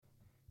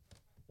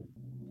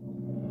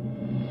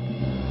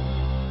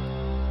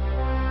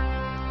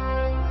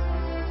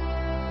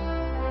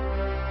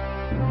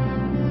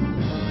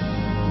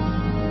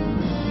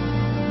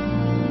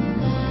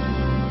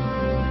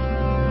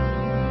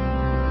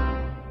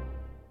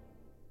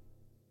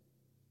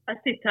Jeg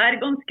sitter her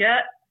ganske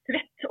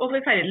svett og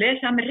forferdelig.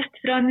 Jeg kommer rett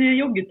fra en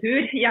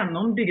joggetur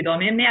gjennom bygda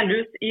mi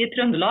Melhus i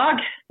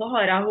Trøndelag. Så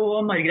har jeg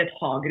Margret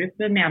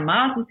Hagerup med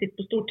meg, som sitter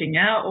på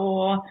Stortinget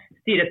og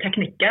styrer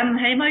teknikken.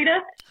 Hei,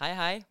 Margret. Hei,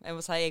 hei. Jeg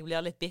må si jeg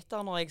blir litt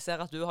bitter når jeg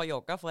ser at du har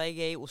jogget, for jeg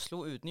er i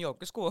Oslo uten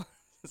joggesko.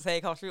 Så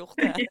jeg har ikke gjort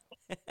det.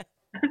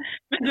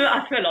 Men du,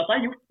 jeg føler at jeg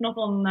har gjort noe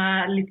sånn,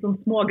 litt sånn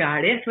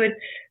smågærlig. For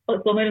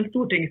altså, når en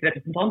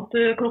stortingsrepresentant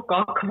klokka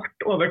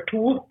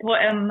 1:15 på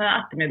en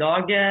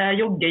ettermiddag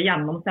jogger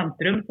gjennom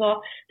sentrum, så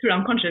tror de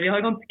kanskje vi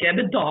har ganske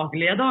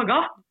bedagelige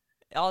dager.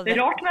 Ja, Det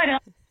er rart med det.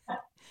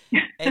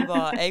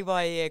 jeg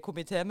var i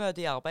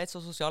komitémøte i arbeids-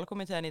 og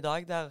sosialkomiteen i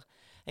dag, der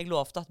jeg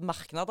lovte at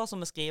merknader som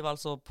vi skriver,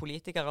 altså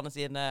politikerne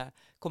sine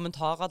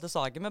kommentarer til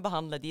saker vi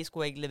behandler, de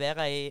skulle jeg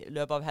levere i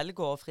løpet av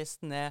helga, og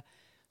fristen er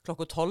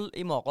klokka 12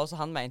 i morgen, så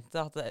han mente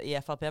at i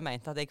FrP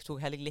mente at jeg tok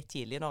helg litt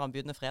tidlig når han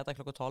begynner fredag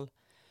klokka 12.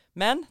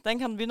 Men den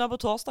kan begynne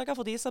på torsdager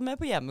for de som er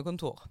på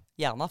hjemmekontor.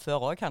 Gjerne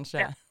før også,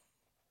 kanskje.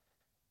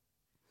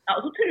 Ja,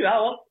 og så tror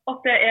jeg også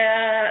at det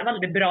er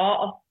veldig bra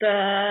at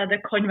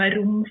det kan være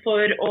rom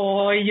for å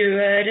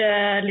gjøre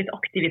litt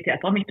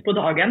aktiviteter midt på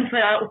dagen, for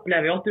jeg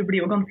opplever jo at du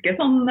blir jo ganske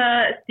sånn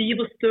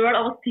stiv og støl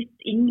av å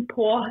sitte inn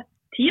på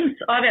Teams.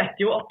 Og jeg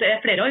vet jo at det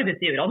er flere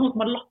arbeidsgivere nå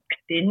som har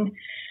lagt inn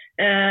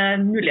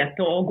mulighet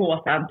til å gå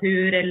seg en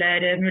tur,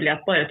 eller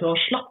mulighet bare til å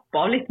slappe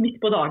av litt midt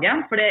på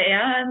dagen, for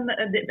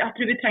jeg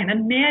tror vi trenger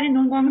det mer enn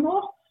noen gang nå,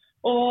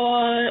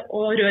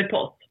 og røre på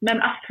oss. Men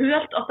jeg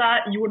følte at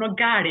jeg gjorde noe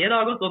gærlig i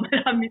dag også, når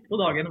jeg midt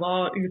på dagen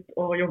var ute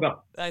og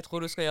jogget. Jeg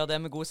tror du skal gjøre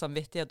det med god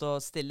samvittighet,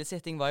 og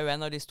stillesitting var jo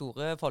en av de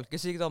store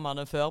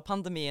folkesykdommene før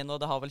pandemien, og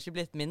det har vel ikke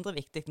blitt mindre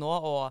viktig nå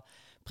å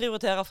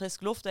prioritere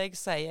frisk luft. Jeg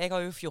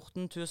har jo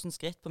 14 000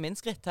 skritt på min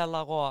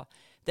skritteller, og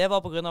det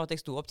var på grunn av at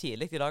jeg sto opp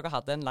tidlig i dag og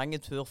hadde en lang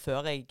tur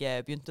før jeg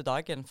begynte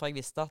dagen, for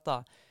jeg visste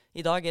at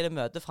i dag er det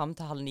møte frem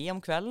til 8:30 om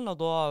kvelden, og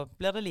da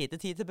blir det lite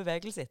tid til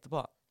bevegelse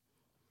etterpå.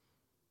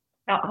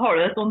 Ja, har du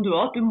det sånn du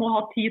at du må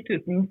ha 10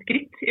 000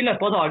 skritt i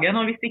løpet av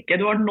dagen, og hvis ikke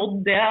du har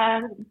nådd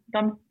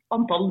de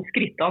antall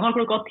skrittene av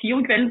klokka 10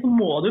 om kvelden, så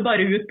må du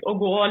bare ut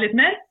og gå litt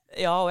mer?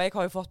 Ja, og jeg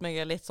har jo fått meg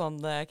litt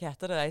sånn, hva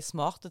heter det, en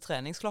smarte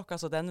treningsklokke,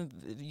 så den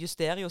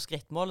justerer jo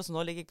skrittmålet, så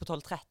nå ligger jeg på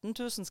 12 000-13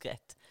 000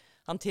 skritt.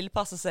 Han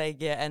tilpasser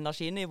seg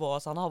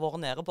energinivået, så han har vært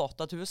nede på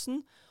 8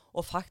 000,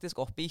 og faktisk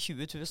oppe i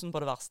 20 000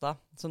 på det verste.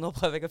 Så nå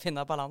prøver jeg å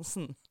finne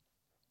balansen.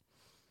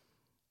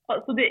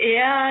 Så det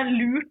er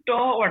lurt å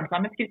ordne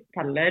seg med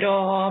skritteller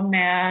og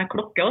med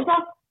klokke også?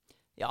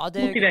 Ja,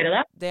 Motiverer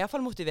det? Det er i hvert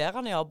fall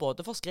motiverende, ja,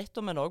 både for skritt,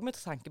 men også med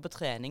tanke på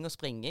trening og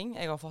springing.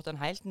 Jeg har fått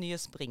en helt ny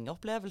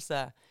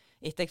springopplevelse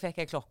etter jeg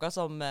fikk en klokke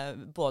som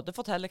både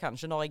forteller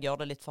kanskje når jeg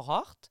gjør det litt for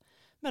hardt,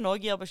 men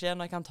også gir beskjed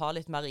når jeg kan ta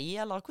litt mer i,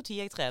 eller hvor tid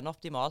jeg trener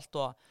optimalt,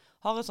 og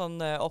har en sånn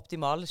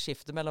optimal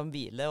skifte mellom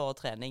hvile og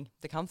trening.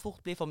 Det kan fort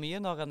bli for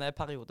mye når en er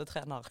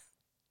periodetrener.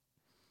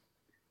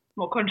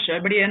 Må kanskje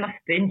bli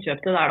neste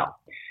innkjøp til der da.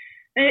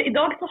 I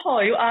dag så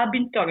har jo jeg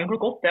begynt dagen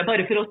klokka 8,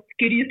 bare for å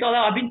skryte av det.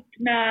 Jeg har begynt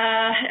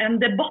med en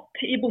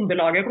debatt i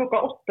Bondelaget klokka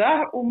 8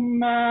 om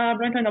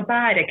blant annet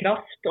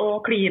bærekraft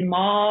og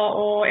klima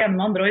og en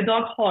og andre. Og i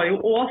dag har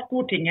jo også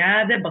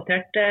Stortinget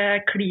debattert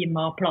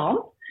klimaplanen.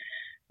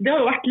 Det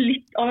har jo vært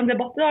litt av en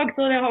debatt i dag,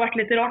 så det har vært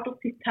litt rart å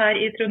sitte her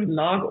i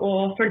Trøndelag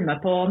og følge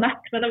med på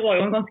nett. Men det var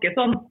jo en ganske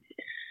sånn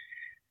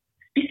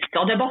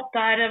spissa debatt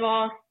der det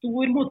var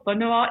stor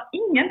motstand. Det var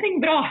ingenting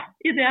bra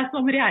i det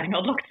som regjeringen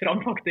hadde lagt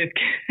fram, faktisk,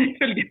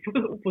 ifølge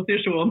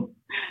opposisjonen.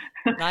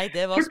 Nei,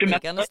 det var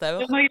sprikende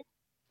staur.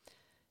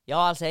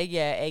 Ja, altså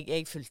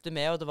jeg fulgte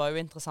med, og det var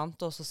jo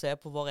interessant å se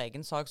på vår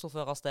egen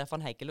saksordfører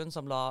Stefan Heggelund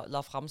som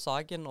la fram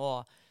saken,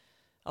 og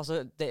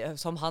altså,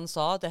 som han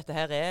sa, dette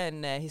her er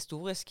en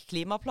historisk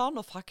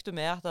klimaplan, og faktum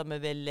er at vi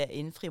vil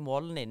innfri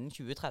målene innen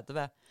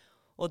 2030.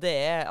 Og det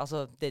er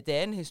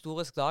en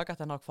historisk dag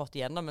at en har fått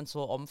igjennom en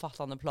så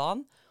omfattende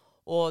plan,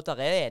 og der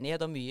er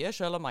enighet om mye,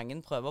 selv om mange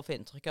prøver å få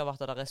inntrykk av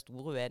at det er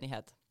stor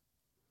uenighet.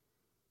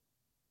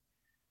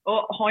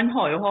 Og han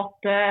har jo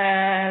hatt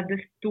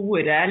den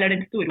store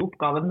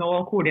oppgaven med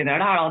å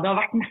koordinere det her. Det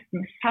har vært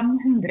nesten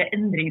 500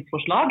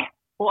 endringsforslag,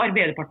 og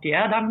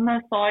Arbeiderpartiet de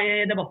sa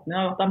i debatten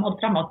at de hadde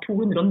fremmet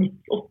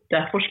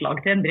 298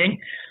 forslag til endring.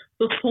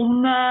 Så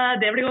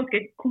det blir ganske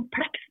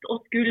komplekst å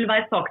skulle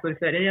være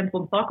saksordfører i en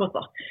sånn sak også.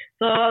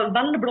 Så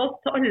vel blåst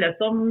til alle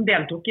som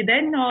deltok i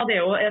den, og det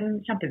er jo en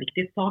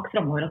kjempeviktig sak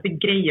fremover at vi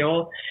greier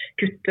å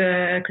kutte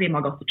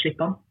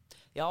klimagassutslippene.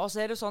 Ja, og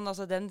så er det sånn,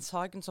 altså den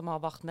saken som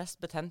har vært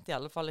mest betent, i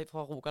alle fall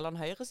fra Rogaland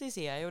Høyres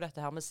side, er jo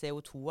dette her med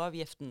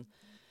CO2-avgiften.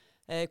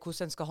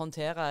 Hvordan en skal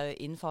håndtere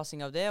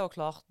innfasing av det, og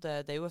klart,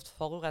 det er jo et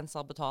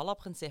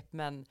forurenser-betaler-prinsipp,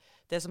 men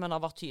det som en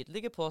har vært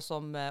tydelige på,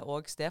 som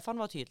også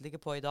Stefan var tydelige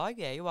på i dag,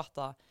 er jo at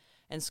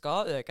en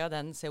skal øke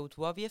den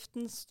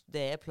CO2-avgiften,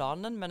 det er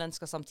planen, men en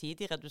skal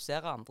samtidig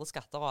redusere andre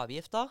skatter og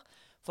avgifter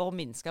for å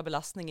minske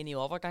belastningen i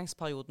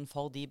overgangsperioden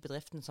for de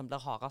bedriftene som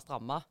blir hardest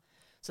rammet.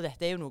 Så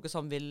dette er jo noe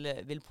som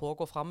vil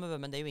pågå fremover,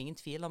 men det er jo ingen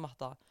tvil om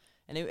at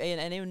en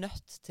er jo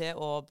nødt til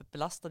å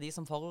belaste de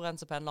som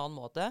forurenser på en eller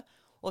annen måte,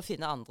 og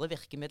finne andre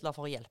virkemidler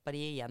for å hjelpe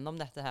de gjennom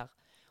dette her.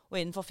 Og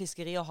innenfor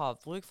fiskeri og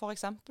havbruk for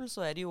eksempel,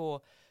 så det jo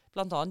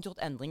blant annet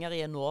gjort endringer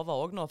i Enova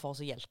også nå for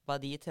å hjelpe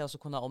de til å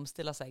kunne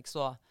omstille seg.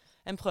 Så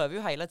en prøver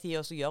jo hele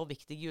tiden å gjøre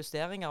viktige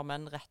justeringer,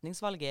 men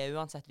retningsvalget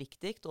uansett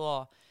viktig,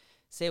 og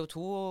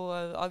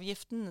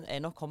CO2-avgiften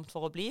nok kommet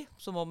for å bli.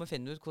 Så må vi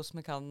finne ut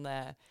hvordan vi kan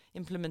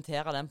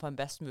implementere den på en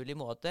best mulig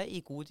måte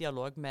i god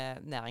dialog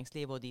med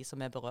næringslivet og de som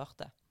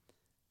berørte.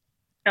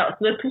 Ja,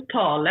 så det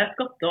totale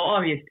skatte- og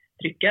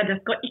avgiftstrykket det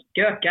skal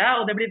ikke øke,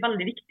 og det blir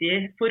veldig viktig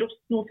for oss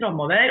nå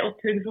fremover å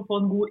sørge for å få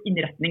en god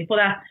innretning på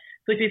det,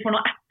 så at vi får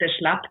noe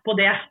etterslep på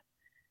det.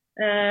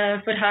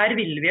 For her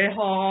vil vi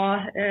ha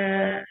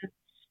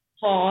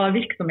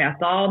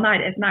virksomheter og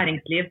et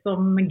næringsliv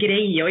som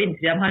greier å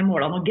innfri de her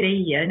målene og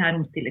greier denne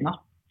omstillingen,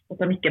 og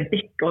at de ikke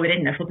bikker over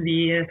ende for at vi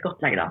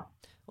skattlegger det.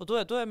 Og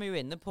da vi jo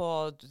inne på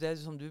det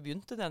som du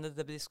begynte denne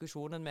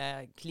diskusjonen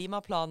med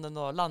klimaplanen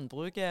og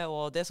landbruket,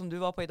 og det som du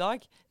var på i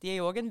dag. De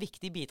jo også en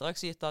viktig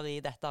bidragsyter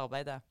i dette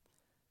arbeidet.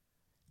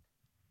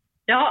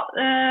 Ja,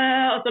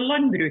 altså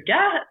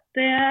landbruket,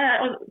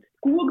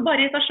 skog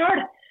bare i seg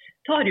selv,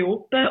 tar jo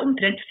opp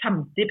omtrent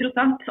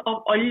 50%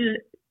 av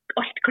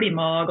alt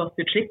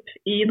klimagassutslipp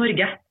i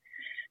Norge.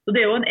 Så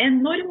det jo en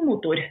enorm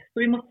motor. Så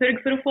vi må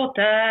sørge for å få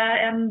til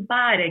en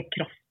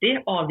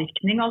bærekraftig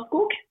avvirkning av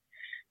skog.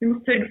 Vi må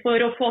sørge for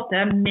å få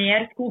til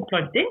mer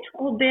skogplanting,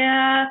 og det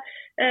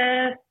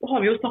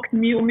har vi jo sagt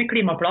mye om i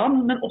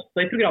klimaplanen, men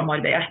også i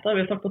programarbeidet. Da har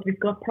vi sagt at vi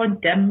skal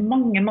plante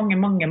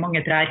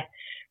mange trær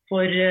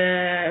for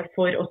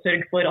å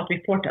sørge for at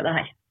vi får til det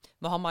her.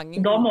 Vi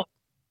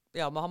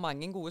har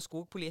mange gode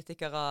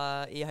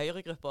skogpolitikere i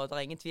Høyre-gruppa,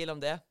 det ingen tvil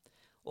om det.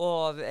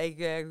 Og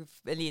en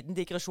liten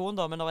digresjon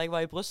da, men når jeg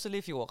var i Brussel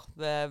i fjor,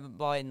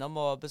 var innom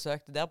og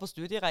besøkte der på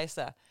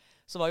studiereise,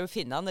 så var jo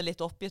finnene litt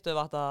oppgitt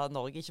over at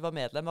Norge ikke var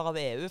medlemmer av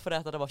EU, for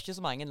det var ikke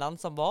så mange land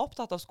som var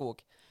opptatt av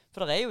skog.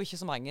 For det jo ikke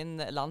så mange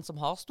land som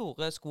har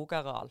store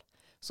skogareal.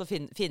 Så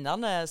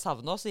finnene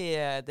savner oss i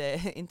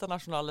det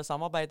internasjonale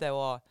samarbeidet,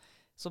 og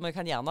så vi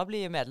kan gjerne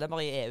bli medlemmer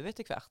i EU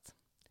etter hvert.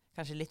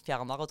 Kanskje litt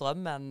fjernere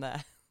drøm, men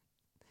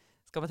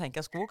skal vi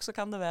tenke skog, så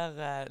kan det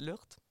være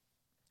lurt.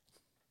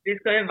 Vi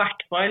skal i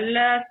hvert fall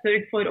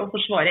sørge for å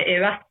forsvare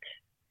EØS.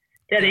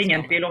 Det det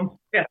ingen tvil om.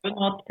 Vi vet jo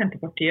nå at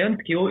Senterpartiet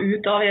ønsker jo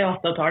ut av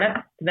EØS-avtalen,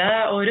 SV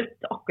og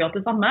Rødt akkurat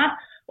det samme.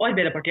 Og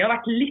Arbeiderpartiet har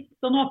vært litt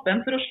sånn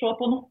åpen for å se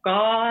på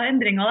noen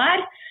endringer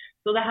der.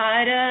 Så det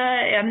her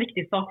en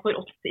viktig sak for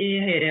oss i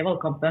Høyre i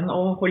valgkampen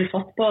å holde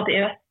fast på at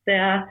EØS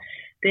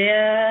det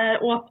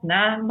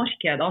åpner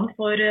markedene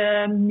for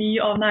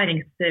mye av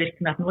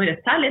næringsvirksomheten vår,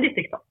 særlig i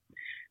distriktene.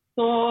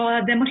 Så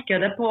det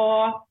markedet på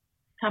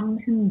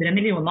 500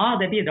 millioner,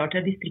 det bidrar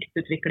til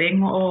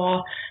distriktsutvikling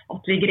og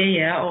at vi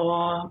greier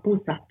å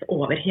bosette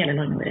over hele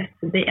landet vårt.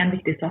 Så det en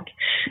viktig sak.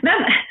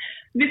 Men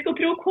vi skal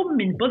prøve å komme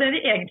inn på det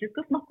vi egentlig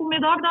skal snakke om i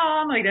dag,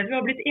 da, Margrethe. Vi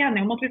har blitt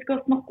enige om at vi skal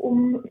snakke om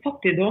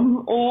fattigdom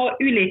og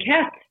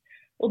ulikhet.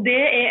 Og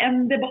det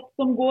en debatt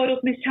som går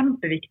og som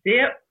kjempeviktig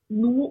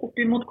nå opp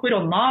mot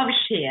korona. Vi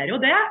ser jo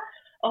det,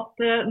 at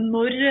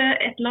når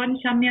et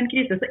land kommer i en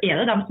krise, så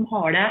det dem som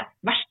har det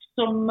verst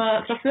som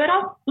fra før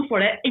av, som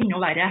får det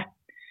enda verre.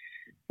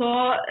 Så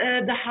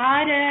det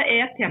her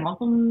et tema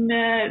som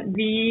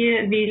vi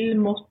vil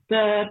måtte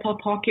ta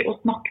tak i og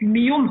snakke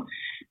mye om.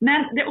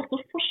 Men det også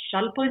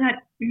forskjell på denne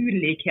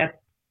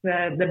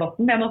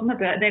ulikhetsdebatten. Det noe som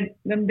heter,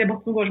 det en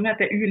debatt som går som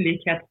heter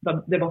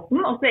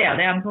ulikhetsdebatten, og så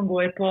det en som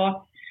går på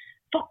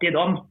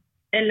fattigdom.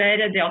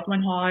 Eller det at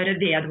man har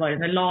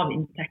vedvarende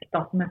lavinntekt,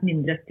 som et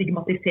mindre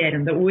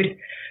stigmatiserende ord.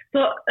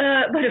 Så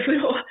bare for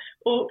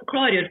å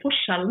klargjøre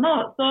forskjellen,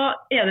 så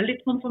det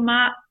litt sånn for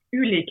meg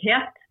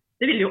ulikhet.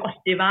 Det vil jo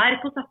alltid være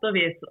på sett og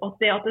vis at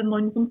det at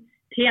noen som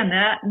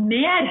tjener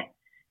mer,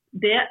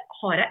 det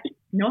har jeg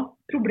ikke noe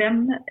problem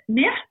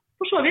med,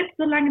 for så vidt,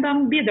 så lenge de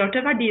bidrar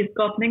til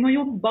verdiskapning og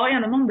jobber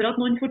gjennom andre,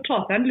 at noen får ta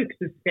seg en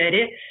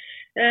luksusferie,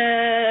 1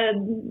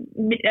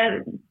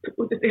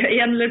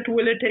 eller 2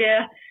 eller 3,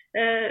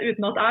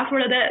 uten at jeg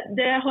får det,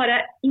 det har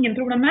jeg ingen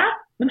problem med.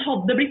 Men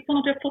hadde det blitt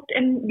sånn at vi har fått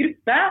en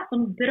gruppe som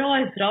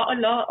drar fra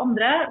alle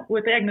andre,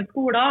 går til egne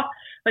skoler,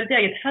 har et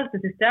eget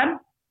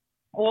helsesystem,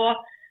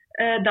 og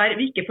der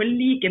vi ikke får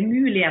like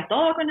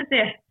muligheter, kan jeg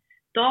si,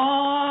 da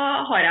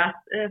har jeg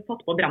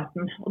satt på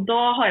bremsen, og da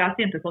har jeg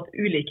syntes at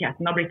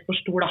ulikheten har blitt for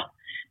stor. Da.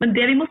 Men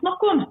det vi må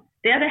snakke om,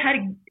 det det her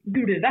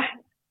gulvet,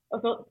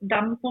 altså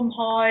dem som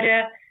har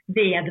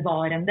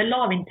vedvarende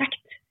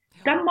lavinntekt,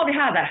 dem må vi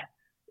heve.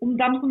 Om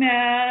dem som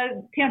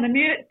tjener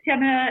mye,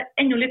 tjener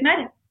enda litt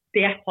mer,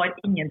 det har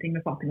ingenting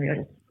med saken å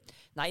gjøre.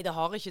 Nei, det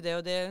har ikke det,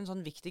 og det en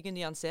sånn viktig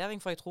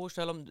nyansering, for jeg tror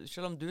selv om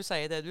du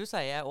sier det du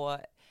sier, og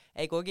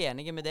jeg også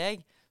enig med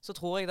deg, så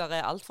tror jeg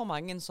det alt for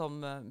mange som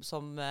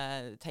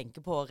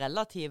tenker på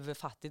relativ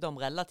fattigdom,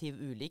 relativ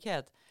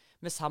ulikhet.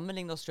 Vi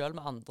sammenligner oss selv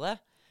med andre.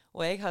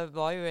 Og jeg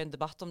var jo i en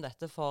debatt om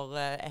dette for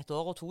 1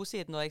 år og 2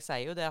 siden, og jeg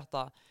sier jo det at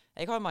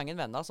jeg har jo mange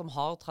venner som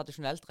har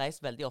tradisjonelt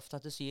reist veldig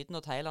ofte til Syden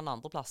og Thailand og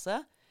andre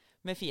plasser.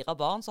 Med 4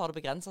 barn så har det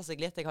begrenset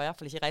seg litt. Jeg har i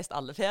hvert fall ikke reist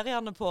alle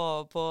feriene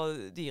på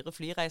dyre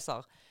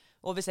flyreiser.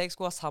 Og hvis jeg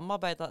skulle ha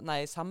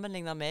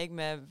sammenlignet meg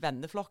med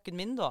venneflokken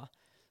min da,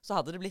 så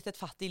hadde det blitt et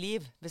fattig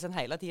liv hvis en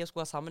hele tiden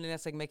skulle ha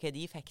sammenlignet seg med hva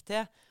de fikk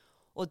til.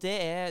 Og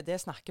det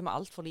snakker vi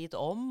alt for lite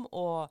om,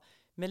 og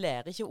vi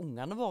lærer ikke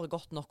ungene våre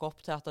godt nok opp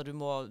til at du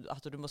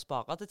må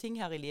spare til ting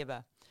her i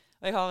livet.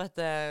 Og jeg har et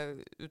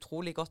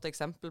utrolig godt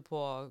eksempel på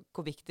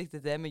hvor viktig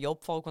det er med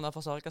jobb for å kunne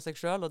forsørge seg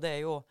selv, og det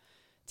er jo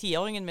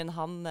 10-åringen min,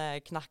 han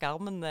knakk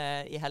armen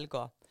i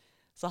helga.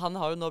 Så han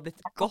har jo nå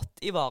blitt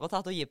godt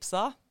ivaretatt og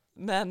gipsa,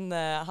 men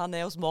han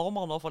er hos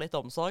mormor nå for litt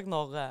omsorg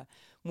når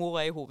mor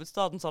er i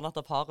hovedstaden, sånn at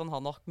faren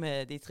har nok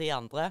med de 3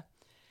 andre.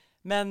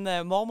 Men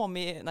mor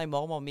mi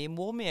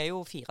er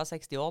jo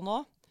 64 år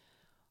nå,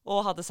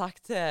 og hadde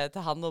sagt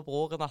til han og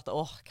broren at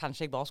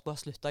kanskje jeg bare skulle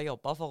ha sluttet å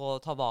jobbe for å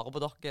ta vare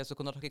på dere, så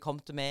kunne dere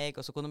kommet til meg,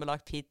 og så kunne vi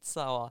lagt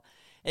pizza, og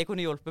jeg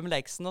kunne hjulpet med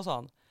leksen og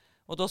sånn.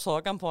 Og da så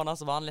han på henne,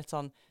 så var han litt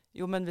sånn,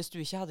 jo, men hvis du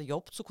ikke hadde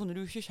jobbet, så kunne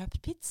du ikke kjøpt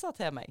pizza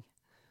til meg.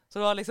 Så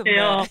det var liksom...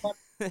 Ja.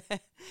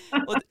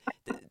 Og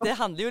det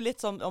handler jo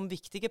litt om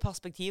viktige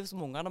perspektiv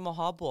som ungene må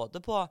ha,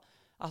 både på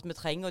at vi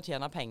trenger å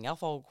tjene penger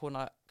for å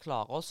kunne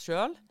klare oss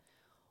selv,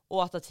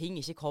 og at ting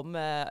ikke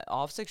kommer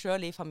av seg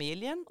selv i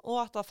familien,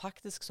 og at det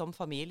faktisk som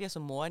familie så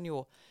må en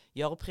jo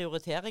gjøre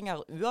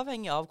prioriteringer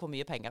uavhengig av hvor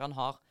mye penger en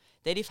har.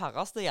 Det er de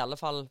færreste i alle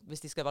fall,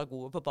 hvis de skal være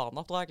gode på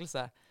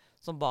barneoppdragelse,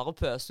 som bare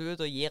pøser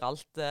ut og gir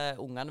alt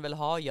ungene vil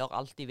ha, og gjør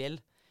alt de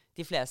vil.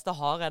 De fleste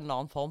har en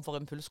eller annen form for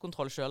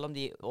impulskontroll, selv om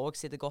de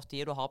også sitter godt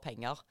i det og har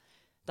penger.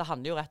 Det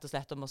handler jo rett og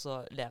slett om å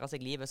lære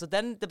seg livet. Så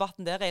den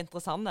debatten der er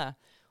interessant,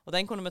 og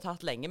den kunne vi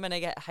tatt lenge, men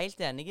jeg er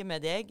helt enig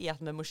med deg i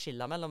at vi må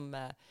skille mellom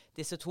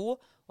disse to,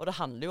 og det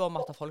handler jo om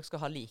at folk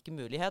skal ha like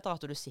muligheter,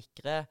 at du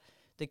sikrer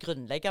det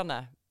grunnleggende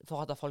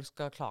for at folk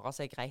skal klare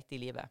seg greit i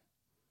livet.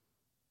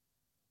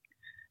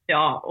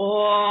 Ja,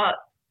 og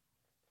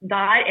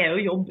der er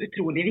jo jobb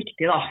utrolig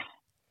viktig da.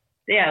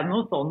 Det er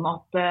noe sånn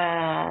at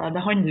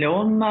det handler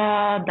om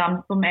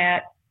dem som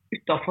er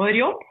utenfor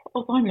jobb,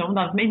 og så handler det om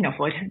dem som er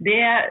innenfor.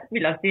 Det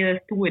vil jeg si de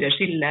store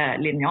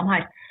skillelinjene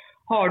her.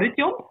 Har du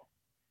ikke jobb,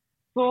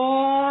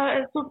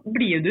 så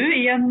blir du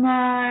i en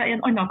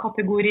annen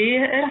kategori,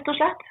 rett og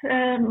slett.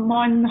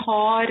 Man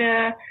har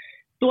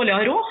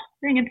dårligere råd,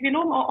 det er ingen tvil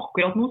om, og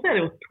akkurat nå så er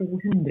det jo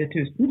 200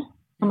 000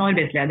 som er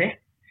arbeidsledig.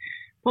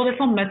 På det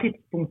samme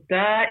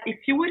tidspunktet i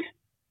fjor,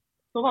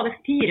 så var det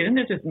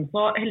 400 000,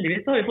 så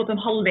heldigvis har vi fått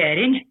en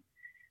halvering.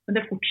 Men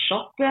det er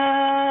fortsatt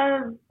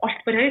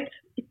alt for høyt.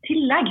 I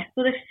tillegg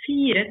så er det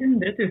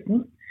 400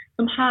 000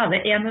 som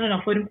hever en eller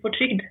annen form for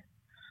trygd.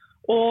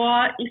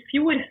 Og i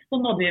fjor så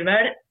nådde vi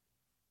vel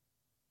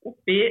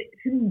oppi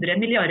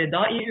 100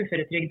 milliarder i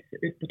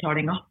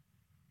uføretrygdsutbetalinger.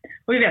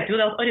 Og vi vet jo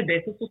det at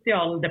Arbeids- og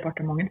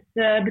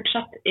sosialdepartementets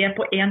budsjett er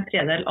på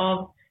 1/3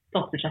 av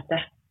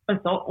statsbudsjettet.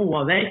 Altså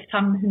over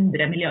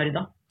 500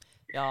 milliarder.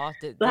 Ja,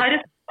 så her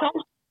er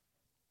sant.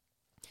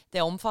 Det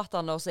er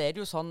omfattende, og så er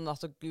det jo sånn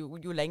at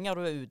jo lenger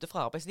du er ute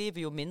fra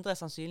arbeidslivet, jo mindre er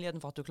sannsynligheten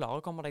for at du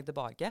klarer å komme deg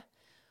tilbake.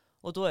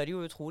 Og da er det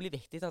jo utrolig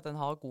viktig at en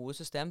har gode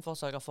system for å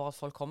sørge for at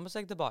folk kommer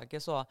seg tilbake.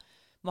 Så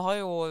vi har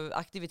jo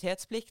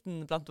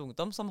aktivitetsplikten blant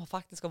ungdom som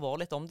faktisk har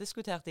vært litt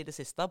omdiskutert i det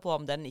siste på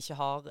om den ikke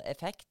har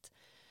effekt.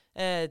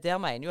 Der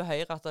mener jo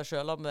Høyre at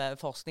selv om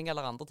forskning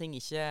eller andre ting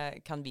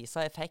ikke kan vise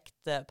effekt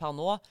per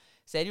nå,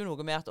 så er det jo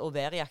noe med at å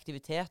være i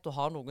aktivitet og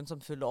ha noen som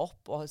fyller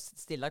opp og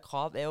stiller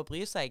krav er å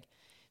bry seg,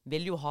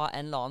 vil jo ha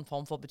en eller annen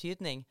form for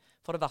betydning.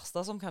 For det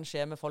verste som kan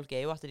skje med folk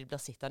er jo at de blir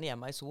sittende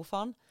hjemme i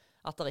sofaen,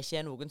 at det ikke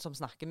er noen som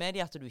snakker med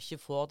dem, at du ikke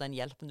får den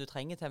hjelpen du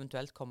trenger til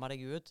eventuelt komme deg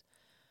ut.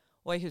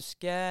 Og jeg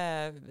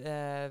husker,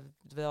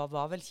 det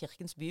var vel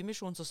Kirkens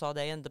Bymisjon som sa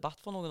det i en debatt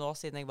for noen år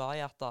siden jeg var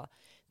i, at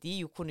de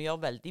jo kunne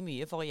gjøre veldig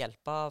mye for å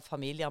hjelpe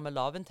familier med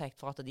lavinntekt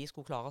for at de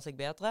skulle klare seg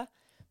bedre.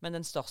 Men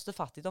den største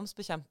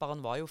fattigdomsbekjemperen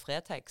var jo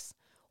Fretex,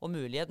 og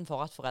muligheten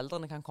for at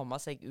foreldrene kan komme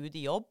seg ut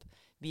i jobb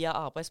via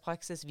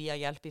arbeidspraksis, via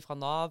hjelp fra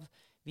Nav,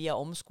 via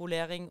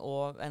omskolering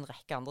og en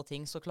rekke andre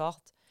ting, så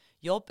klart.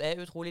 Jobb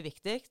er utrolig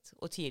viktig,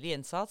 og tidlig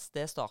innsats,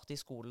 det starter i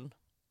skolen.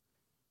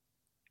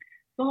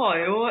 Så har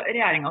jo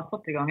regjeringen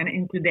satt i gang en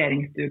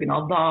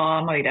inkluderingsdugnad da,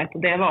 Margret,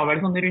 og det var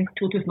vel sånn rundt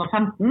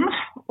 2015,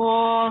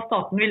 og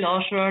staten ville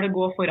selv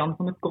gå foran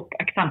som et godt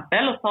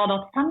eksempel, og sa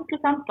at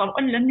 5% av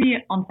alle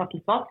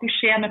nyansettelser skulle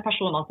skje med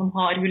personer som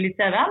har hull i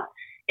CV-en,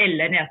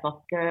 eller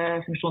nedsatt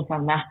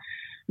funksjonsevne.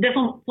 Det er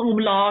sånn som om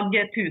lag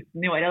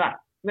 1000 i året der.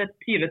 Det er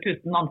 20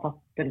 000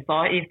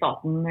 ansettelser i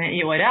staten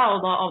i året,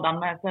 og da av dem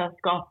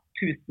skal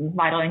 1000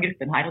 være av den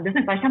gruppen her, og det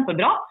synes jeg er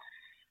kjempebra.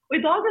 Og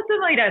i dag, vet du,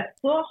 Margret,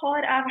 så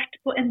har jeg vært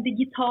på en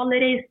digital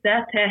reise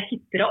til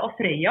Hitra og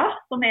Frøya,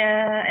 som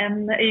er en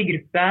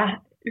øygruppe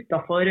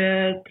utenfor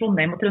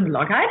Trondheim og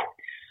Trøndelag her.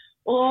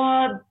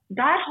 Og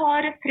der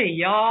har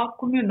Frøya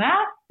kommune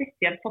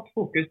spesielt satt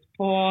fokus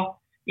på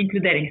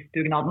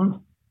inkluderingsdugnaden.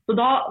 Så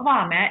da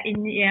var jeg med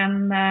inn i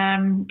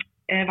en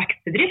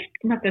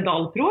vekstbedrift som heter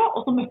Dalpro,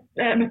 og så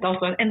møtte jeg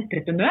også en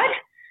entreprenør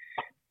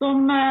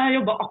som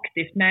jobbet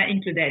aktivt med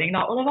inkludering.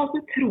 Da. Og det var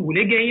så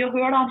utrolig gøy å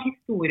høre da,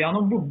 historien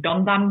om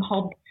hvordan de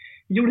hadde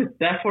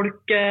hjulpet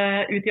folk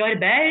ut i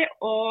arbeid.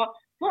 Og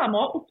så var de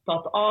også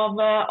opptatt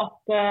av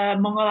at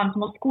mange av dem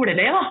som var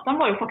skoleleie, da, de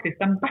var jo faktisk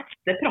de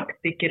beste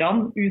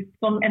praktikerne ut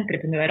som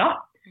entreprenører.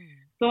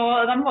 Så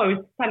de var jo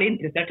ikke særlig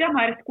interessert i de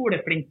her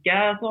skoleflinke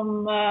som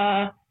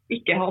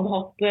ikke hadde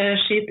hatt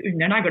skit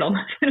under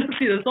neglene, for å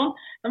si det sånn.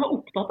 De var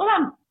opptatt av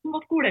dem som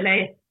var skolelei,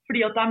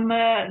 fordi at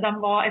de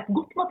var et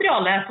godt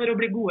materiale for å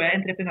bli gode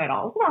entreprenører.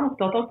 Og så var de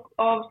opptatt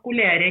av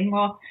skolering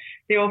og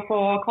det å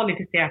få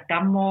kvalifisert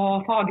dem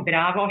og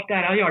fagbrev og alt det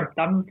her, og hjelpe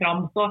dem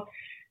fram. Så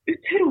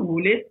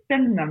utrolig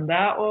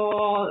spennende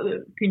og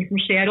ting som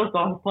skjer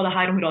også på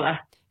dette området.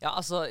 Ja,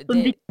 altså, Så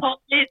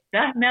digitalt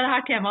lese med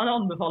dette temaet, det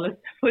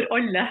anbefales for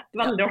alle.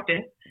 Veldig artig.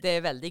 Det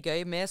er veldig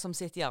gøy. Vi som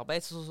sitter i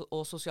arbeids-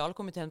 og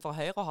sosialkomiteen for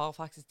Høyre har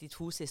faktisk de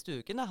 2 siste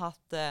ukene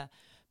hatt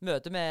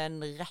møte med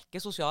en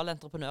rekke sosiale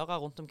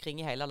entreprenører rundt omkring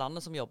i hele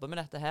landet som jobber med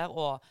dette her.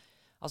 Og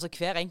altså,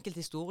 hver enkelt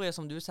historie,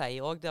 som du sier,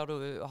 også, der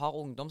du har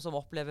ungdom som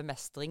opplever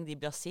mestring, de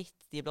blir sett,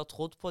 de blir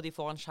trodd på, de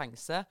får en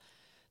sjanse.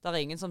 Det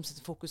er ingen som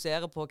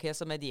fokuserer på hva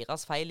som er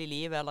deres feil i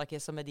livet, eller hva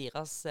som er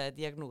deres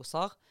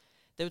diagnoser.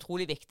 Det er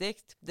utrolig viktig.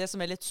 Det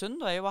som er litt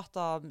synd, er jo at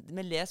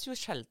vi leser jo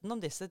sjelden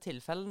om disse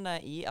tilfellene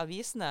i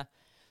avisene.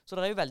 Så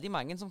det er jo veldig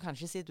mange som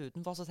kanskje sitter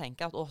utenfor og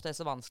tenker at det er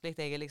så vanskelig,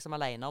 jeg er liksom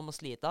alene om å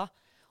slite.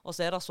 Og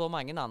så er det så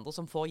mange andre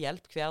som får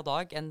hjelp hver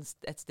dag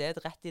et sted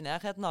rett i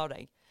nærheten av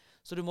deg.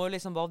 Så du må jo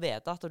liksom bare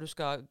vite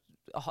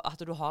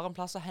at du har en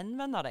plass å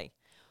henvende deg.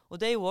 Og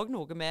det er jo også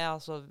noe med,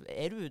 altså,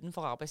 er du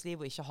utenfor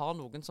arbeidslivet og ikke har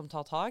noen som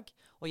tar tak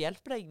og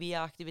hjelper deg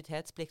via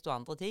aktivitetsplikt og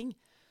andre ting,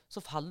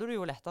 så faller du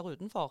jo lettere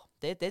utenfor.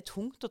 Det er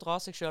tungt å dra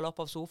seg selv opp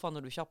av sofaen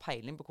når du ikke har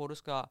peiling på hvor du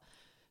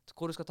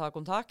skal ta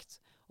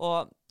kontakt.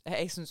 Og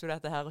jeg synes jo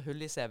dette her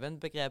hull i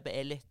CV-en-begrepet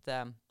er litt...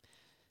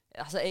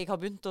 altså, jeg har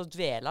begynt å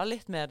dvele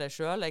litt med det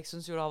selv. Jeg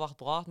synes jo det har vært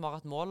bra at vi har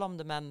hatt mål om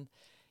det, men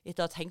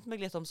etter å ha tenkt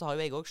meg litt om, så har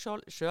jo jeg også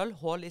selv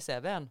hull i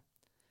CV-en.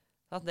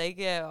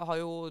 Jeg har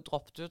jo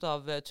droppet ut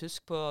av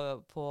tysk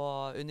på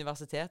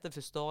universitetet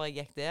første året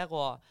jeg gikk der,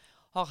 og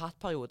har hatt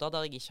perioder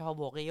der jeg ikke har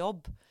vært i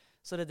jobb.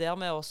 Så det der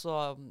med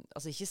også,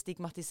 altså ikke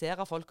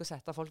stigmatisere folk og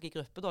sette folk i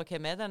gruppe da.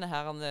 Hvem er denne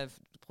her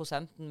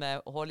prosenten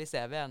med hull i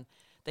CV-en?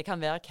 Det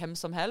kan være hvem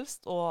som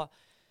helst, og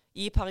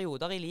i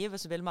perioder i livet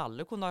så vil vi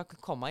alle kunne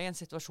komme i en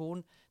situasjon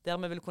der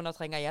vi vil kunne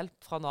trenge hjelp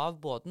fra Nav,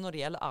 både når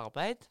det gjelder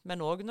arbeid,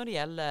 men også når det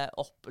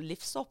gjelder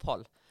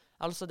livsopphold.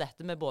 Altså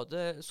dette med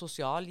både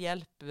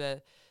sosialhjelp,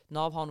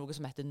 Nav har noe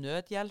som heter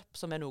nødhjelp,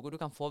 som er noe du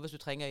kan få hvis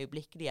du trenger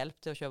øyeblikkelig hjelp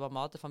til å kjøpe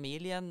mat til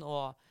familien.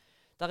 Og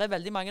det er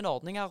veldig mange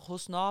ordninger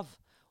hos Nav,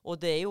 og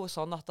det er jo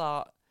sånn at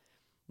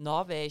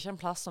Nav er ikke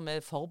en plass som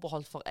er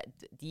forbeholdt for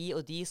de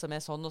og de som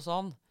er sånn og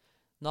sånn.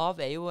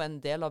 Nav er jo en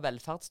del av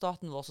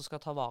velferdsstaten vår som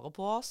skal ta vare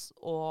på oss,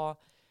 og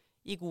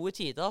i gode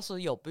tider så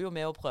jobber jo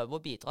vi å prøve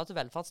å bidra til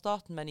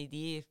velferdsstaten, men i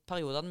de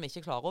periodene vi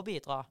ikke klarer å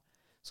bidra,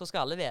 så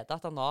skal alle vite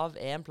at Nav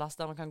er en plass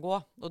der man kan gå.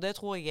 Og det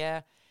tror jeg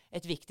er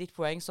et viktig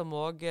poeng som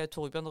også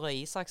Torbjørn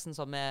Røe Isaksen,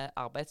 som er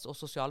arbeids- og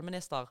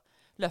sosialminister,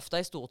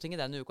 løftet i Stortinget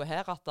denne uka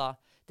her, at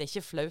det er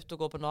ikke flaut å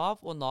gå på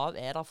Nav, og Nav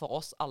er der for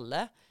oss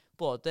alle,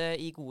 både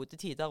i gode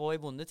tider og i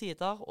vonde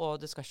tider, og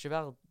det skal ikke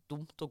være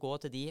dumt å gå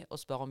til de og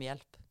spørre om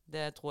hjelp.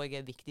 Det tror jeg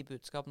er et viktig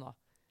budskap nå.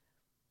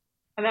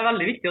 Det er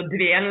veldig viktig å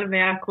dvele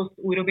ved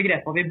hvilke ord og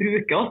begreper vi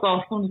bruker også.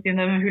 Som du sier,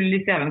 hull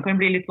i CV-en kan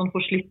bli litt sånn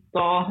forslitt,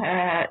 og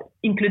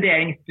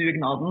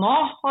inkluderingsdugnaden nå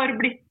har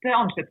blitt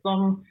ansett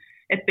som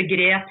et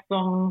begrep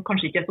som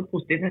kanskje ikke er så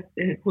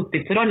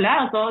positivt for alle.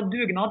 Altså,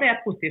 dugnad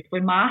er positivt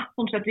for meg,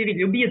 sånn sett vi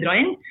vil jo bidra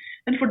inn.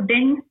 Men for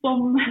den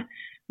som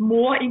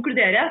må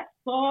inkluderes,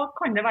 så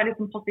kan det være litt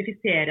sånn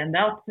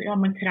passifiserende at ja,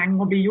 man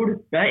trenger å bli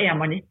hjulpet. Er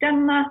man ikke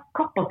en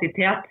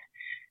kapasitet?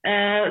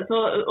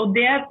 Og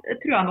det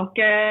tror jeg nok,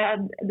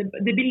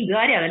 det bildet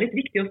der er det litt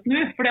viktig å snu,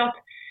 fordi at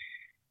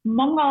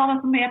mange av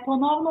dem som er på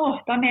Nav nå,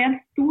 de er en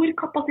stor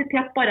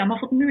kapasitet bare de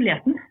har fått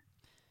muligheten.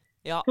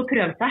 Ja, så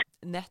prøv seg.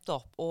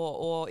 Nettopp,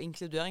 og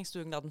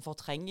inkluderingsdugnaden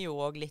fortrenger jo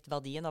også litt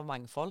verdien av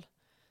mangfold.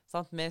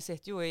 Sant? Vi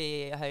sitter jo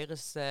i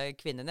Høyres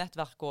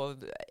kvinnenettverk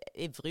og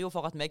ivrer jo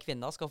for at vi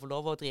kvinner skal få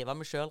lov å drive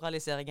med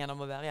selvrealisering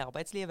gjennom å være i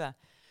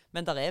arbeidslivet.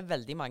 Men det er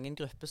veldig mange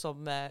grupper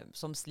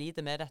som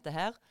sliter med dette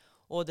her.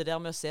 Og det der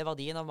med å se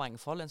verdien av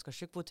mangfold, en skal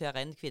ikke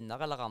kvotere inn kvinner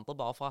eller andre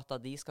bare for at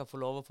de skal få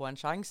lov å få en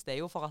sjanse. Det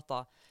er jo for at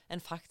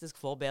en faktisk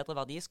får bedre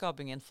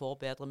verdiskaping, en får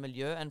bedre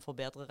miljø, en får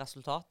bedre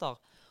resultater.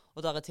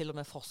 Og der er til og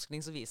med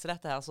forskning som viser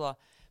dette her.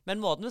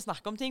 Men måten vi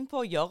snakker om ting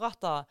på gjør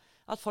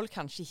at folk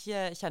kanskje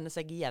ikke kjenner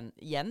seg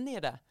igjen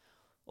i det.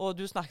 Og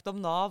du snakket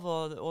om Nav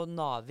og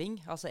naving.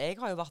 Altså jeg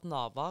har jo vært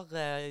navar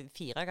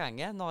 4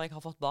 ganger når jeg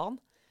har fått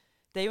barn.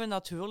 Det er jo en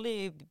naturlig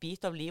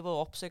bit av livet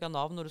å oppsøke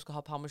Nav når du skal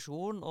ha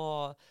permisjon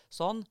og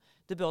sånn.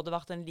 Det burde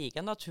vært en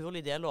like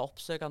naturlig del å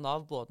oppsøke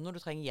Nav både når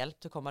du trenger hjelp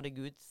til å komme deg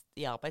ut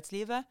i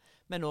arbeidslivet,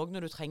 men også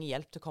når du trenger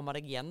hjelp til å komme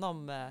deg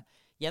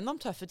gjennom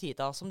tøffe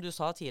tider. Som du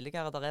sa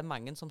tidligere, det er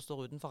mange som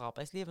står utenfor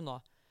arbeidslivet nå.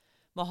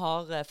 Vi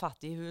har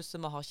Fattighuset,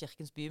 vi har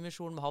Kirkens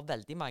Bymisjon, vi har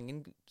veldig mange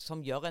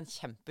som gjør en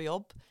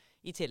kjempejobb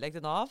i tillegg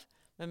til Nav.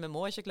 Men vi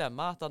må ikke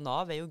glemme at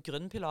Nav er jo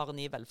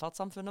grunnpilaren i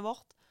velferdssamfunnet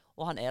vårt,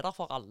 og han er der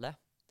for alle.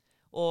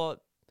 Og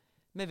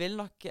vi vil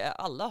nok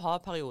alle ha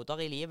perioder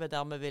i livet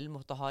der vi vil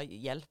måtte ha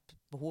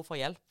behov for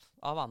hjelp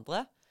av andre.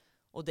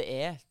 Og det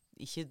er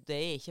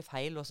ikke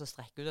feil å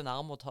strekke ut en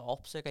arm og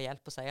oppsøke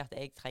hjelp og si at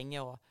jeg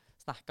trenger å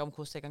snakke om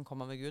hvordan jeg kan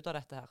komme meg ut av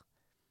dette her.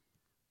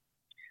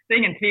 Det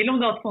er ingen tvil om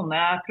det at sånne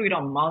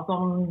programmer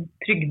som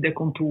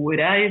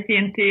Trygdekontoret i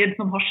sin tid,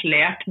 som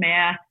harselerte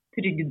med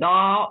trygda,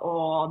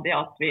 og det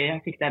at vi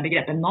fikk det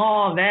begrepet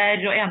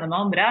naver og ene med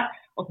andre,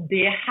 at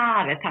det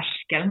hever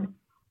terskelen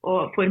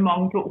og for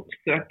mange til å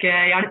oppsøke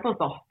hjelp.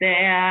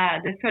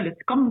 Det føles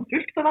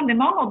skamfullt for veldig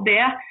mange, og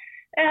det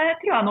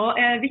tror jeg nå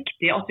er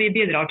viktig at vi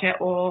bidrar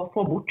til å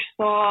få bort.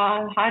 Så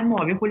her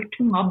må vi holde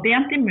tunga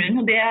bent i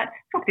munnen, og det er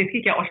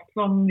faktisk ikke alt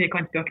som vi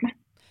kan spøke med.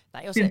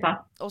 Nei,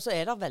 og så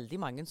er det veldig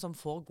mange som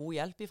får god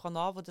hjelp fra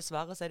NAV, og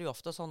dessverre så er det jo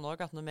ofte sånn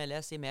også at når vi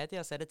leser i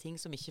media, så er det ting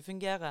som ikke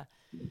fungerer,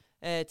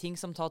 ting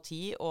som tar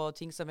tid og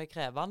ting som er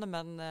krevende,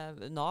 men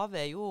NAV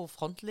er jo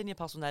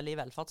frontlinjepersonell i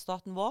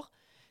velferdsstaten vår.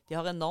 De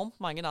har enormt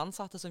mange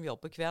ansatte som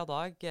jobber hver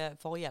dag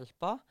for å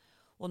hjelpe,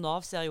 og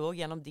NAV ser jo også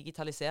gjennom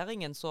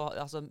digitaliseringen, så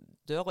altså,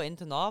 døra inn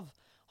til NAV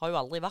har jo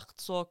aldri vært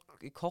så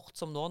kort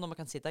som nå når man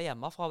kan sitte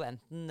hjemmefra,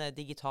 enten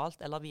digitalt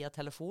eller via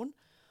telefon,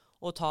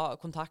 og ta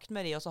kontakt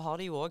med dem, og så har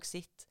de jo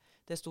også sett.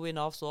 Det sto i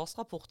Navs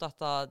årsrapport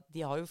at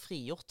de har jo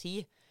frigjort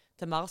tid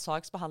til mer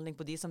saksbehandling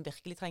på de som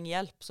virkelig trenger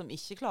hjelp, som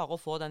ikke klarer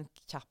å få den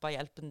kjappe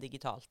hjelpen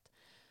digitalt.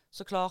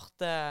 Så klart,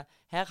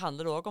 her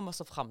handler det også om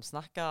å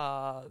framsnakke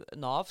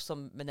Nav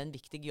med den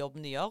viktige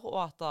jobben de gjør, og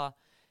at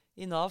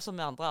i Nav som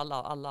i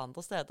alle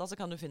andre steder så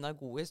kan du finne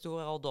gode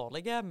historier og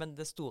dårlige, men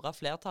det store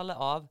flertallet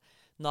av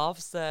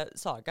Navs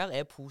saker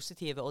er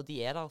positive, og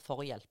de er der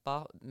for å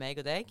hjelpe meg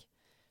og deg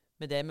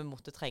med det vi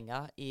måtte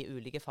trenge i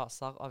ulike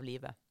faser av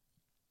livet.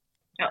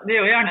 Ja, det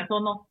er jo gjerne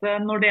sånn at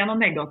når det er noe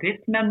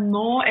negativt med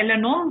noe eller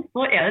noen,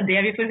 så er det det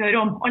vi får høre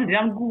om. Aldri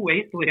de gode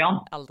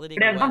historiene. Aldri de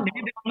gode. Det er veldig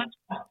mye bra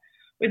mennesker.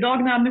 Og i dag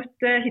når jeg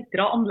møtte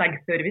Hitra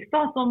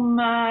Anleggsservice, som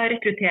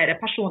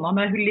rekrutterer personer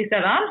med hull i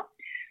CV-en,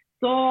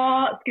 så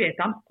skrev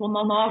de sånn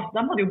av Nav.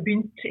 De hadde jo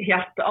begynt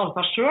helt av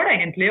seg selv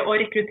egentlig å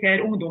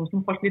rekruttere ungdom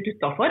som falt litt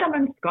utenfor. De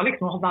ønsket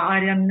liksom å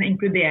være en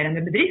inkluderende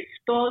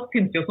bedrift, og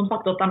syntes jo som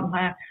sagt at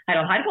her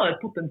var det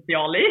et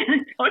potensial i.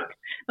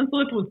 Men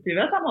så det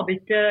positive, så de hadde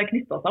ikke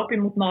knyttet seg opp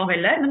imot Nav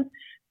heller. Men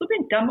så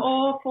begynte de å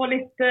få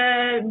litt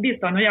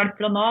bistand og hjelp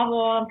fra Nav,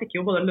 og de fikk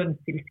jo både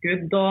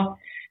lønnstilskudd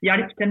og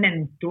hjelp til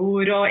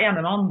mentor og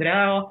ene med andre.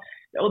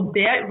 Og da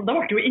ble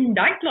det jo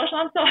enda enklere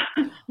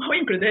å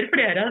inkludere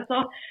flere. Så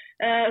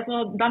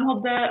de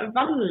hadde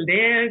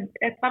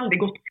et veldig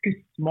godt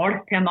skussmål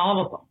til Nav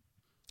også.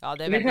 Ja,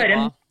 det er veldig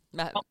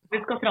bra.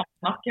 Vi skal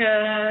framsnakke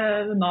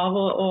Nav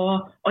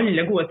og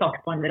alle gode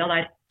saksbehandlere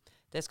der.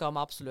 Det skal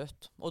vi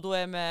absolutt. Og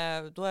da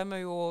er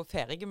vi jo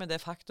ferdige med det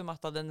faktum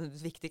at den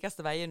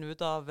viktigste veien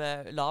ut av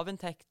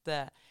lavinntekt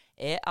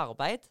er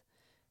arbeid.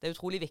 Det er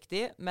utrolig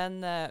viktig,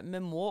 men vi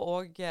må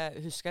også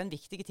huske en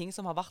viktig ting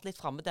som har vært litt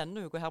fremme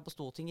denne uka her på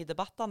Stortinget i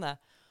debattene.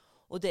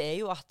 Og det er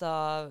jo at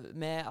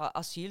med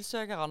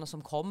asylsøkerne som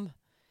kom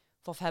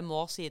for 5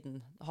 år siden,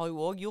 har jo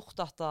også gjort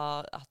at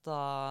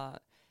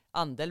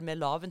andel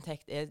med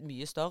lavinntekt er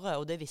mye større,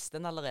 og det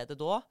visste en allerede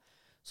da.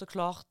 Så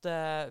klart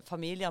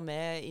familier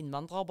med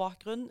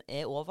innvandrerbakgrunn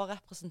er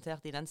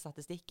overrepresentert i den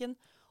statistikken,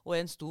 og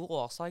er en stor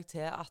årsak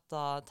til at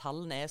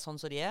tallene er sånn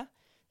som de er.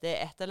 Det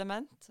er ett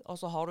element, og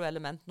så har du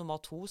element nummer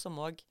 2 som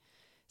også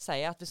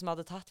sier at hvis vi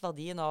hadde tatt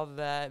verdien av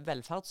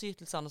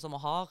velferdsytelsene som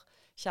vi har,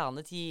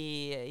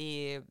 kjernetid,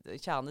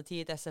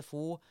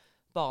 SFO,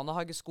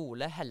 barnehage,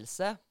 skole,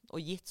 helse, og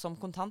gitt som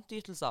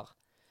kontantytelser,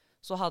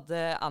 så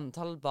hadde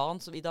antall barn,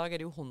 i dag er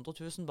det jo 100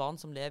 000 barn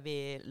som lever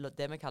i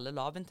det vi kaller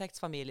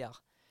lavinntektsfamilier.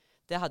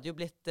 Det hadde jo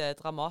blitt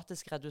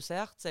dramatisk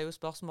redusert, så er jo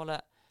spørsmålet,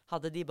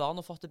 hadde de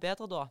barna fått det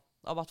bedre da,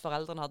 av at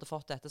foreldrene hadde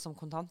fått dette som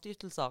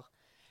kontantytelser?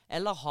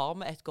 Eller har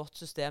vi et godt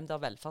system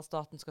der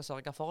velferdsstaten skal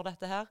sørge for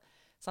dette her,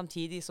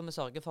 samtidig som vi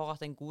sørger for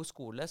at en god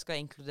skole skal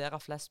inkludere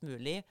flest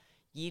mulig,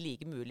 gi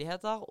like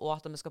muligheter, og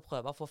at vi skal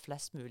prøve å få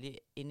flest mulig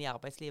inn i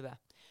arbeidslivet.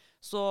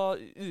 Så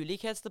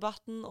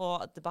ulikhetsdebatten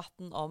og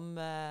debatten om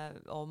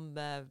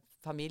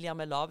familier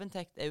med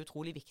lavinntekt er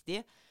utrolig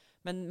viktig,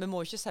 men vi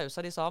må ikke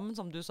sause de sammen,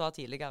 som du sa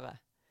tidligere.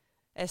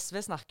 SV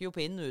snakker jo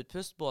på inn- og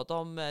utpust både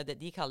om det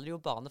de kaller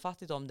jo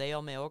barnefattigdom, det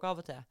gjør vi også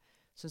av og til.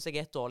 Synes jeg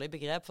er et dårlig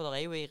begrep, for det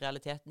er jo i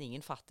realiteten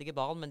ingen fattige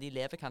barn, men de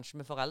lever kanskje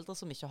med foreldre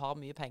som ikke har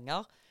mye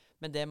penger,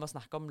 men det med å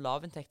snakke om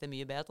lavinntekt er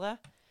mye bedre.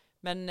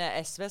 Men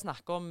SV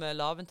snakker om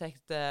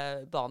lavinntekt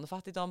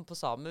barnefattigdom på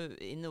samme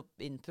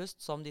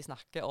innpust som de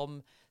snakker om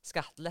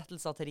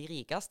skattelettelser til de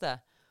rikeste.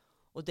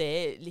 Og det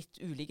er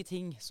litt ulike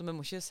ting, så vi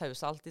må ikke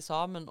sause alltid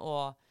sammen.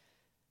 Og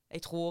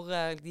jeg tror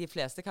de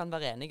fleste kan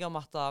være enige om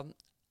at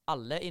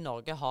alle i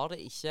Norge har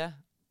det ikke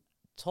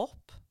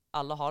topp.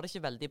 Alle har det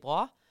ikke veldig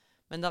bra.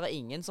 Men det er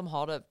ingen som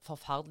har det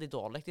forferdelig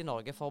dårlig i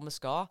Norge, for vi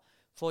skal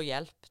få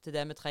hjelp til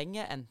det vi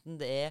trenger, enten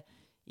det er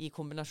i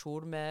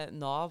kombinasjon med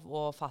Nav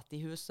og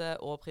Fattighuset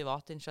og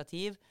private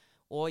initiativ,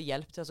 og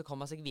hjelp til å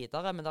komme seg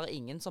videre. Men det er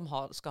ingen som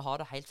skal ha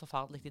det helt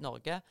forferdelig i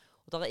Norge,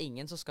 og det er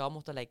ingen som skal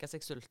måtte legge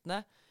seg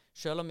sultne,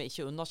 selv om vi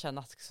ikke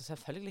underkjenner at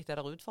selvfølgelig er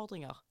det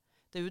utfordringer.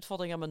 Det er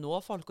utfordringer med nå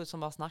folk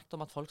som har snakket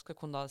om at folk skal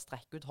kunne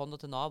strekke ut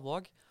hånda til Nav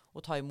også,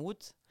 og ta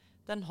imot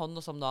den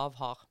hånda som Nav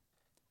har.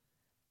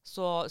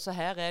 Så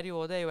her det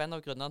er jo en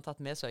av grunnene til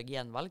at vi søker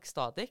gjenvalg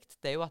stadig.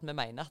 Det er jo at vi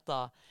mener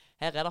at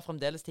her det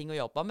fremdeles ting å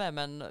jobbe med,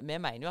 men vi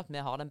mener jo at vi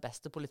har den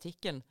beste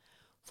politikken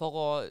for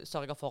å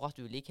sørge for at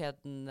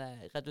ulikheten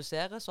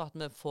reduseres, og at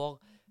vi får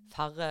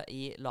færre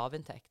i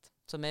lavinntekt.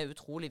 Som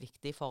utrolig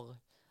viktig for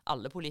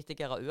alle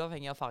politikere,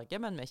 uavhengig av farge,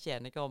 men vi ikke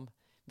enige om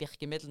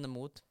virkemidlene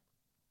mot.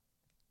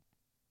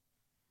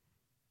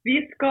 Vi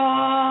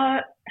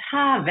skal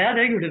heve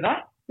det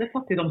gulvet, det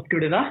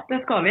fattigdomsgulvet,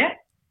 det skal vi.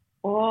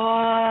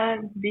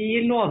 Og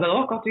vi lover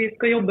dere at vi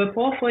skal jobbe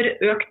på for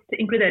økt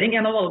inkludering.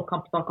 En av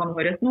valgkampsakene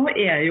våre nå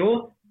jo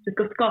at vi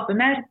skal skape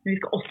mer, men vi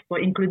skal også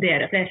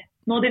inkludere flere.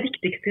 Nå det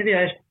viktigste vi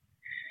gjør.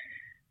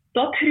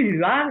 Da tror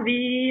jeg vi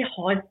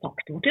har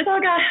sagt vårt i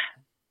dag.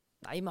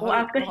 Nei, og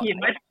jeg skal hive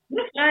meg.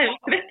 Jeg jo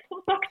svett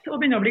som sagt, og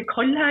begynner å bli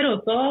kald her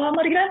også,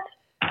 Margrethe.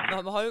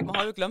 Vi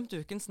har jo glemt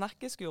ukens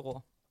snakkes,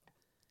 Guro.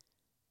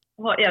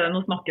 Det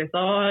noe snakkes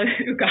av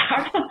uka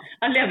her?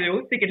 Jeg lever jo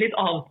sikkert litt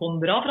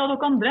avsondret fra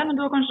dere andre, men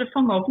du har kanskje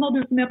fanget opp noe,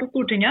 du som på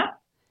Stortinget?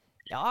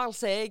 Ja,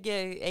 altså,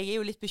 jeg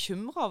jo litt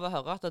bekymret av å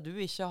høre at du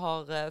ikke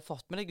har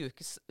fått med deg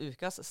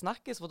ukas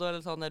snakkes, for da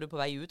det sånn, du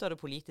på vei ut av det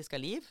politiske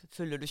liv?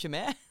 Følger du ikke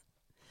med?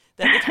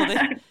 Dette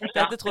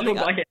trodde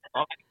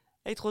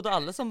jeg trodde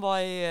alle som var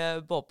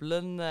i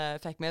boblen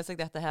fikk med seg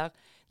dette her.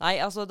 Nei,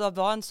 altså, det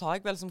var en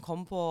sak vel som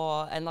kom på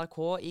NRK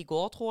i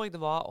går, tror jeg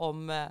det var,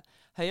 om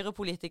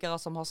Høyre-politikere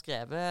som har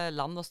skrevet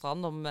land og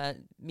strand om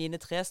mine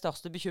 3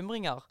 største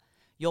bekymringer.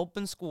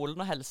 Jobben, skolen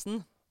og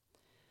helsen.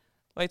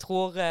 Og jeg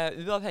tror,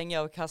 uavhengig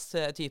av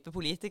hvilken type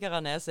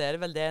politikere så det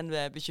vel det en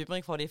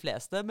bekymring for de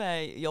fleste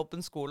med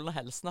jobben, skolen og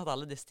helsen, at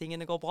alle disse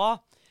tingene går bra.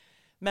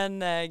 Men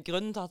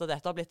grunnen til at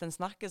dette har blitt en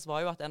snakkes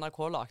var jo at NRK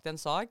lagde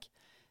en sak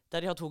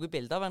der de har tatt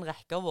bilder av en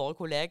rekke av våre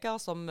kolleger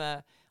som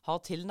har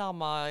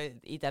tilnærmet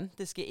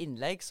identiske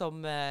innlegg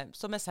som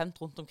sendt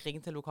rundt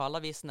omkring til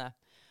lokalavisene.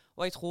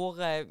 Og jeg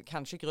tror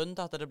kanskje grunnen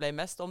til at det ble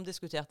mest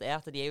omdiskutert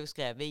at de jo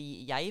skrevet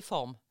i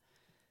jeg-form.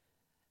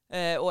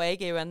 Og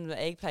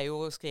jeg pleier jo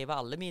å skrive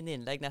alle mine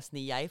innlegg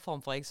nesten i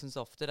jeg-form, for jeg synes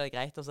ofte det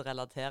greit å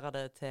relatere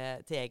det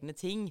til egne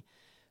ting.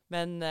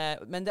 Men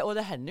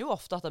det hender jo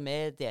ofte at vi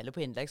deler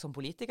på innlegg som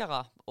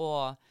politikere,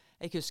 og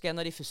jeg husker en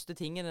av de første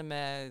tingene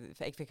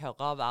jeg fikk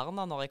høre av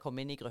Erna når jeg kom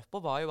inn i gruppa,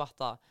 var jo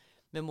at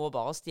vi må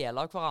bare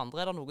stjele av hverandre.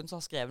 Er det noen som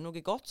har skrevet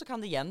noe godt, så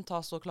kan det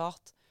gjentas, så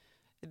klart.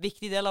 En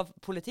viktig del av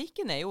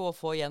politikken jo å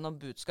få gjennom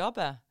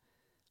budskapet.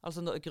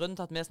 Altså grunnen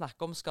til at vi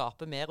snakker om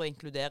skape mer og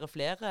inkludere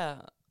flere,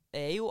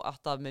 jo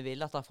at vi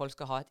vil at folk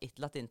skal ha et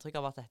etterlatt inntrykk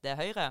av at dette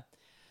Høyre.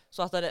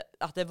 Så at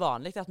det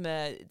vanlig at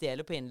vi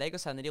deler på innlegg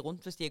og sender de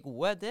rundt hvis de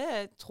gode,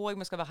 det tror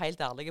jeg vi skal være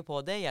helt ærlige på.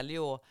 Det gjelder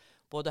jo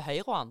både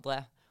Høyre og andre.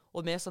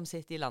 Og vi som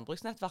sitter i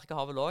landbruksnettverket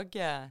har vel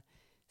også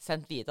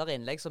sendt videre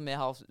innlegg som vi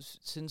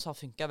synes har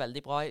funket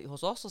veldig bra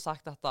hos oss, og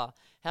sagt at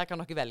her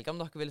kan dere velge om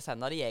dere vil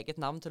sende det i eget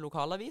navn til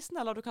lokalavisen,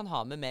 eller du kan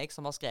ha med meg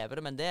som har skrevet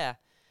det, men det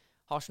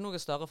har ikke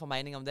noe større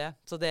formening om det.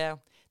 Så det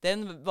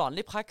en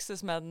vanlig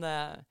praksis, men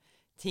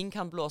ting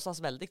kan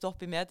blåses veldig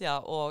opp i media,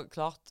 og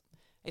klart,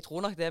 jeg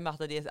tror nok det med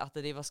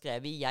at de var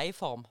skrevet i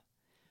jeg-form,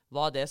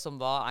 var det som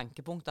var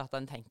ankepunktet, at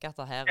en tenker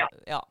at det her,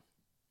 ja.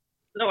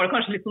 Det var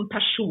kanskje litt sånn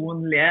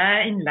personlige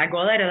innlegg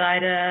også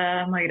der,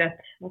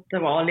 Margrethe. At det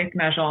var litt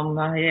mer sånn,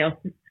 jeg har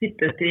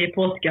sittet i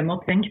påsken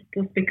og tenkt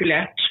og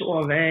spekulert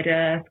over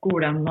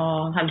skolen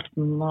og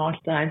helsen og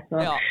alt det her,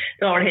 så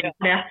det var det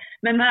helt det.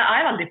 Men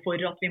jeg veldig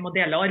for at vi må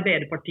dele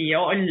Arbeiderpartiet,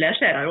 og alle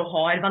ser jeg jo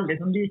har veldig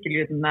sånn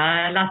likelydende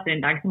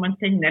leserinnlegg som man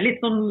sender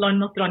litt sånn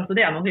land og strand, så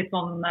det noe litt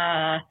sånn...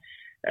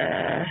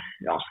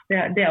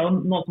 det jo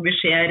noe som vi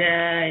ser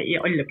i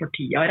alle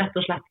partier, rett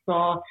og slett. Så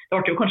det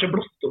ble jo kanskje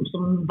blåst om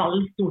som vel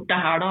stort det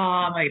her da,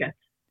 Margrethe.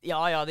 Ja,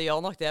 det gjør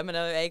nok det, men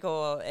jeg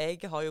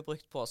har jo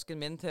brukt påsken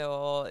min til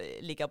å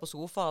ligge på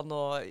sofaen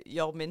og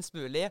gjøre minst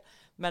mulig,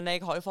 men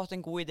jeg har jo fått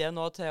en god idé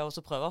nå til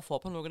å prøve å få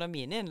på noen av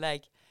mine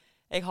innlegg.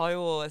 Jeg har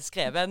jo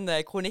skrevet en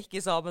kronikk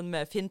sammen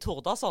med Finn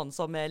Tordarsson,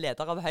 som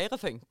leder av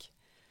Høyrefunk.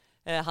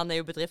 Han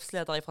jo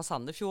bedriftsleder fra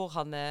Sandefjord,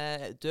 han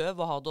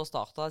døv og har da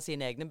startet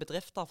sine egne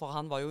bedrifter, for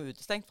han var jo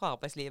utestengt fra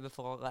arbeidslivet,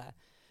 for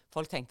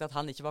folk tenkte at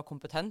han ikke var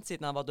kompetent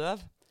siden han var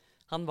døv.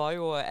 Han var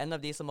jo en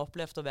av de som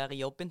opplevde å være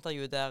i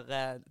jobbintervju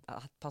der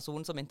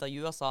personen som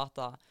intervjuet sa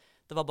at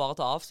det var bare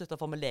til å avslutte,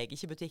 for vi leger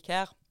ikke butikk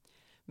her.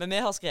 Men vi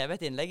har skrevet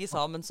et innlegg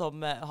sammen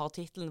som har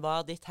titelen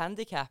 «Hva ditt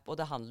handicap?»,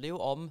 og det handler jo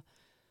om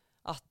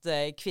at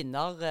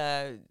kvinner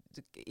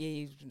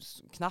i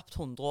knapt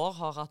 100 år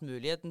har hatt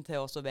muligheten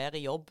til å være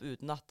i jobb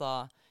uten at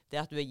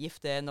det at du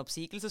gift en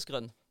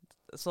oppsigelsesgrunn.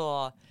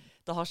 Så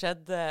det har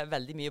skjedd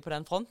veldig mye på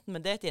den fronten,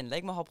 men det et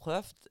innlegg vi har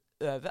prøvd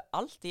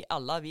overalt i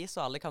alle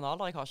aviser og alle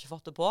kanaler. Jeg har ikke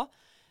fått det på,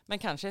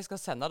 men kanskje jeg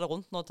skal sende det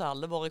rundt nå til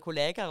alle våre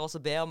kolleger og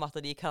så be om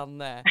at de kan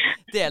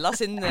dele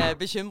sin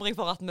bekymring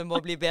for at vi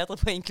må bli bedre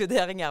på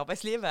inkludering i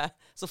arbeidslivet,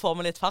 så får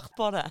vi litt fart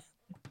på det.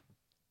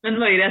 Men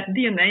Margrethe,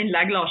 dine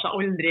innlegg lar seg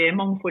aldri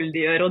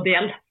mangfoldiggjøre og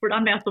dele, for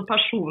de så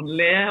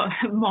personlige,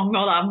 mange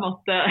av dem,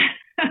 at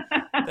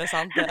det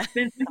sant det.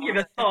 Den som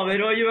gives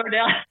over å gjøre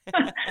det,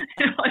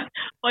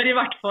 har i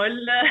hvert fall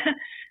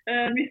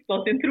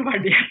mistet sin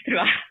troverdighet,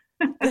 tror jeg.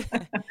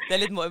 Det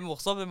litt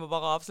morsomt, vi må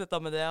bare avslutte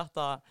med det at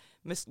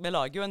vi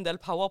lager jo en del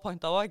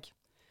PowerPointer også,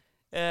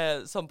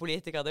 som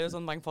politiker. Det er jo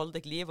sånn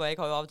mangfoldig liv, og jeg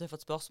har jo av og til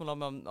fått spørsmål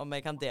om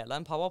jeg kan dele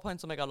en PowerPoint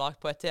som jeg har lagt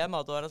på et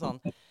tema, og da er det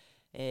sånn,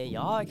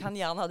 ja, jeg kan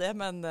gjerne det,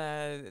 men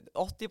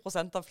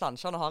 80% av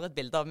flansjene har et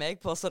bilde av meg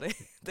på, så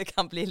det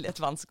kan bli litt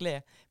vanskelig.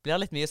 Det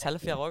blir litt mye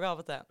selfier også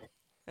av og til.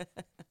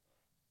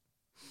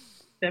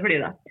 Det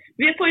blir det.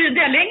 Vi er for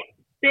deling,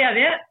 det er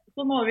vi.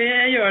 Så må vi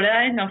gjøre det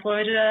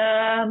innenfor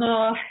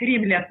noen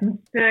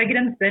rimelighetens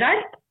grenser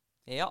her.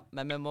 Ja,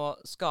 men vi må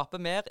skape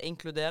mer,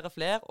 inkludere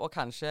flere, og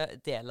kanskje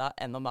dele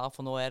enda mer,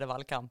 for nå er det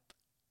valgkamp.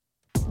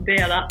 Det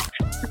er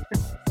det.